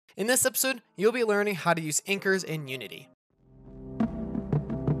In this episode, you'll be learning how to use anchors in Unity.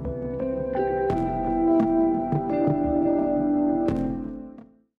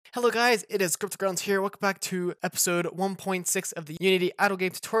 Hello guys, it is CryptoGrounds here. Welcome back to episode 1.6 of the Unity Idle Game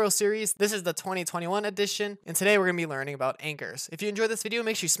Tutorial Series. This is the 2021 edition, and today we're going to be learning about anchors. If you enjoyed this video,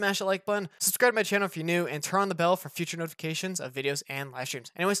 make sure you smash the like button, subscribe to my channel if you're new, and turn on the bell for future notifications of videos and live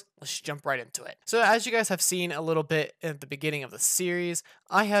streams. Anyways, let's jump right into it. So as you guys have seen a little bit at the beginning of the series,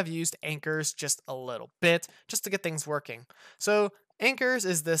 I have used anchors just a little bit, just to get things working. So anchors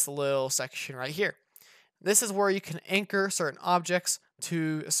is this little section right here. This is where you can anchor certain objects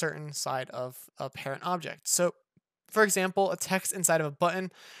to a certain side of a parent object. So, for example, a text inside of a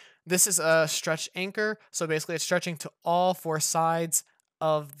button. This is a stretch anchor. So basically it's stretching to all four sides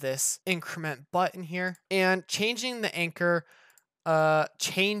of this increment button here. And changing the anchor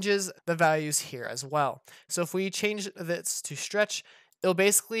changes the values here as well. So if we change this to stretch, it'll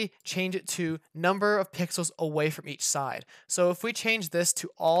basically change it to number of pixels away from each side. So if we change this to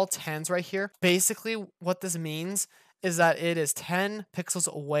all 10s right here, basically what this means is that it is 10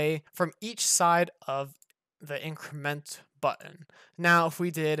 pixels away from each side of the increment button. Now, if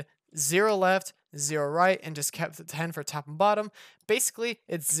we did 0 left, 0 right, and just kept the 10 for top and bottom, basically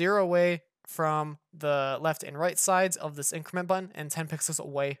it's 0 away from the left and right sides of this increment button and 10 pixels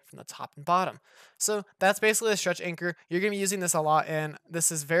away from the top and bottom. So that's basically the stretch anchor. You're going to be using this a lot, and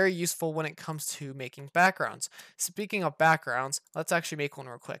this is very useful when it comes to making backgrounds. Speaking of backgrounds, let's actually make one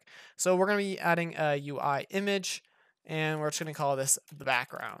real quick. So we're going to be adding a UI image, and we're just going to call this the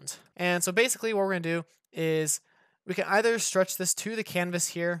background. And so basically what we're going to do is we can either stretch this to the canvas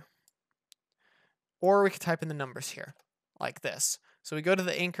here, or we can type in the numbers here like this. So we go to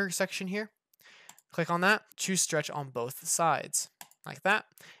the anchor section here, click on that, choose stretch on both sides like that,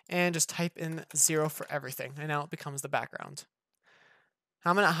 and just type in 0 for everything, and now it becomes the background. Now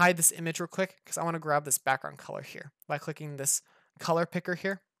I'm going to hide this image real quick because I want to grab this background color here by clicking this color picker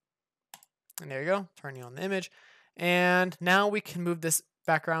here. And there you go, turning on the image. And now we can move this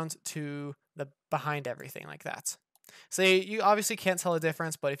background to the behind everything like that. So you obviously can't tell the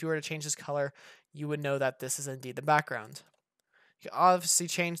difference, but if you were to change this color, you would know that this is indeed the background. You can obviously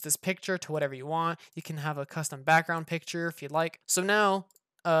change this picture to whatever you want. You can have a custom background picture if you'd like. So now,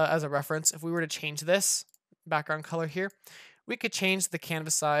 as a reference, if we were to change this background color here, we could change the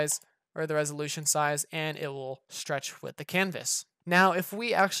canvas size or the resolution size, and it will stretch with the canvas. Now, if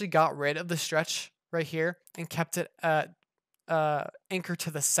we actually got rid of the stretch right here and kept it at anchor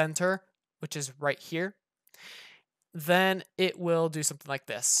to the center, which is right here, then it will do something like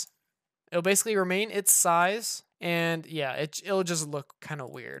this. It'll basically remain its size, and yeah, it'll just look kind of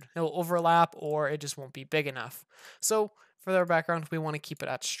weird. It'll overlap, or it just won't be big enough. So for our background, we want to keep it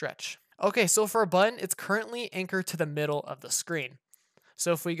at stretch. Okay, so for a button, it's currently anchored to the middle of the screen.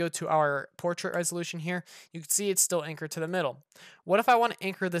 So if we go to our portrait resolution here, you can see it's still anchored to the middle. What if I want to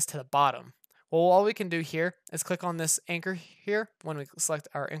anchor this to the bottom? Well, all we can do here is click on this anchor here when we select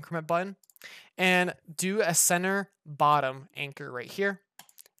our increment button and do a center bottom anchor right here.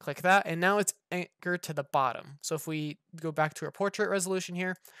 Click that, and now it's anchored to the bottom. So if we go back to our portrait resolution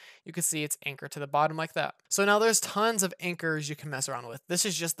here, you can see it's anchored to the bottom like that. So now there's tons of anchors you can mess around with. This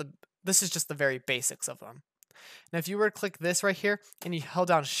is just the very basics of them. Now if you were to click this right here and you held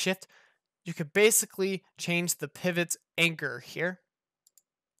down shift, you could basically change the pivot anchor here.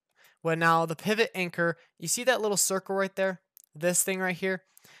 Well, now the pivot anchor, you see that little circle right there? This thing right here?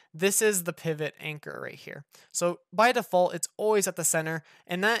 This is the pivot anchor right here. So by default, it's always at the center,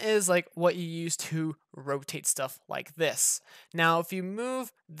 and that is like what you use to rotate stuff like this. Now, if you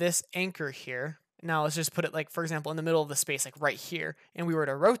move this anchor here, now let's just put it like, for example, in the middle of the space, like right here, and we were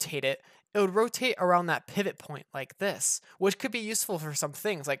to rotate it, it would rotate around that pivot point like this, which could be useful for some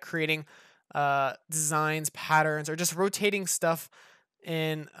things like creating designs, patterns, or just rotating stuff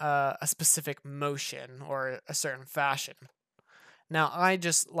in a specific motion or a certain fashion. Now I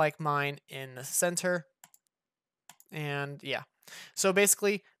just like mine in the center, and yeah. So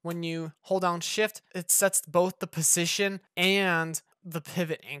basically when you hold down shift, it sets both the position and the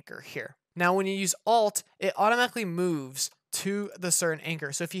pivot anchor here. Now when you use alt, it automatically moves to the certain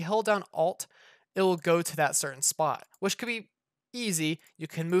anchor. So if you hold down alt, it will go to that certain spot, which could be easy. You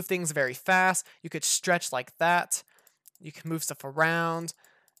can move things very fast. You could stretch like that. You can move stuff around,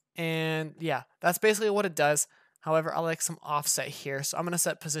 and yeah, that's basically what it does. However, I like some offset here, so I'm going to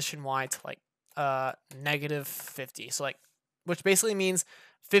set position Y to like -50, so like, which basically means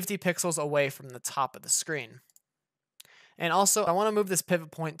 50 pixels away from the top of the screen. And also, I want to move this pivot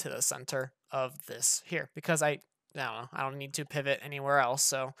point to the center of this here because I don't know, I don't need to pivot anywhere else,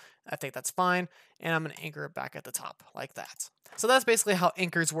 so I think that's fine. And I'm going to anchor it back at the top like that. So that's basically how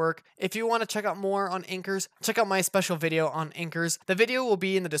anchors work. If you want to check out more on anchors, check out my special video on anchors. The video will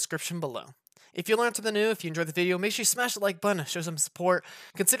be in the description below. If you learned something new, if you enjoyed the video, make sure you smash the like button, show some support.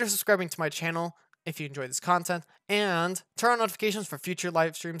 Consider subscribing to my channel if you enjoy this content, and turn on notifications for future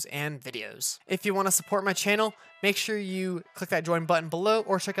live streams and videos. If you want to support my channel, make sure you click that join button below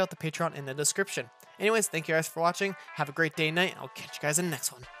or check out the Patreon in the description. Anyways, thank you guys for watching. Have a great day and night. I'll catch you guys in the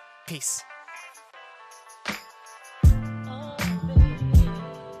next one. Peace.